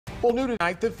Well, new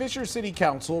tonight, the Fisher City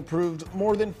Council approved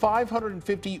more than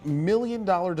 $550 million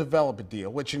development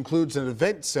deal, which includes an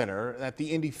event center that the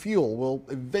Indy Fuel will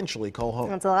eventually call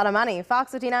home. That's a lot of money.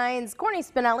 Fox 59's Courtney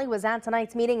Spinelli was at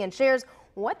tonight's meeting and shares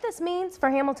what this means for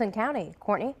Hamilton County.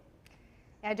 Courtney?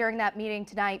 Yeah, during that meeting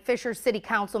tonight, Fisher City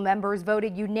Council members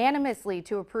voted unanimously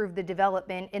to approve the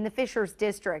development in the Fishers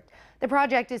district. The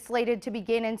project is slated to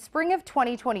begin in spring of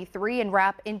 2023 and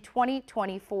wrap in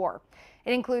 2024.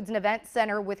 It includes an event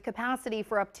center with capacity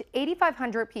for up to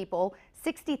 8,500 people,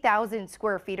 60,000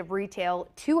 square feet of retail,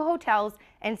 2 hotels,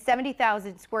 and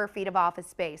 70,000 square feet of office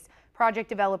space. Project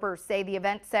developers say the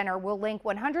event center will link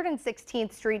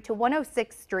 116th Street to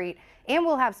 106th Street and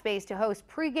will have space to host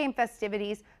pregame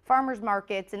festivities, farmers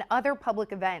markets, and other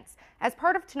public events. As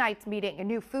part of tonight's meeting, a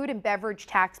new food and beverage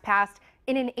tax passed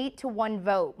in an 8-to-1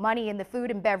 vote. Money in the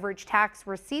Food and Beverage Tax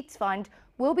Receipts Fund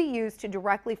will be used to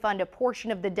directly fund a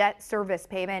portion of the debt service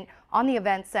payment on the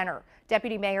event center.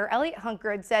 Deputy Mayor Elliot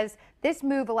Hunkard says this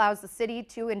move allows the city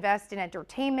to invest in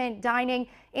entertainment, dining,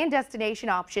 and destination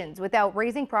options without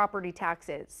raising property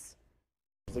taxes.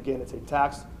 Again, it's a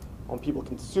tax on people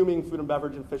consuming food and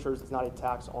beverage in Fishers. It's not a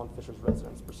tax on Fishers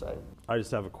residents per se. I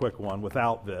just have a quick one.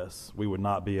 Without this, we would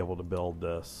not be able to build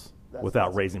this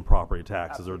without raising property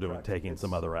taxes or taking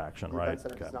some other action, right?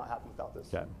 It does not happen without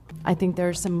this. Okay. I think there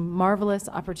are some marvelous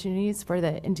opportunities for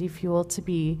the Indy Fuel to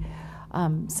be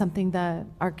something that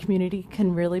our community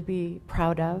can really be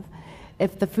proud of.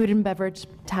 If the food and beverage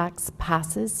tax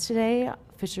passes today,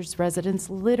 Fishers residents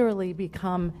literally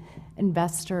become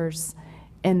investors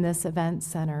in this event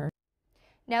center.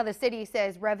 Now, the city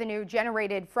says revenue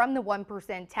generated from the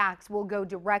 1% tax will go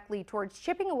directly towards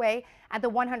chipping away at the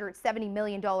 $170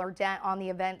 million debt on the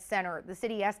event center. The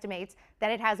city estimates that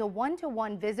it has a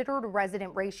 1-to-1 visitor to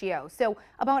resident ratio. So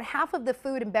about half of the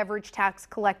food and beverage tax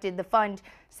collected the fund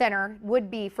center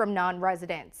would be from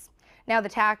non-residents. Now, the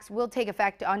tax will take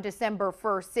effect on December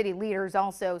 1st. City leaders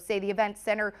also say the event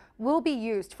center will be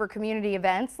used for community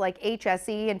events like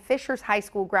HSE and Fishers High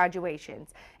School graduations.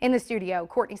 In the studio,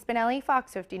 Courtney Spinelli,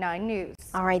 Fox 59 News.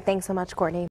 All right, thanks so much, Courtney.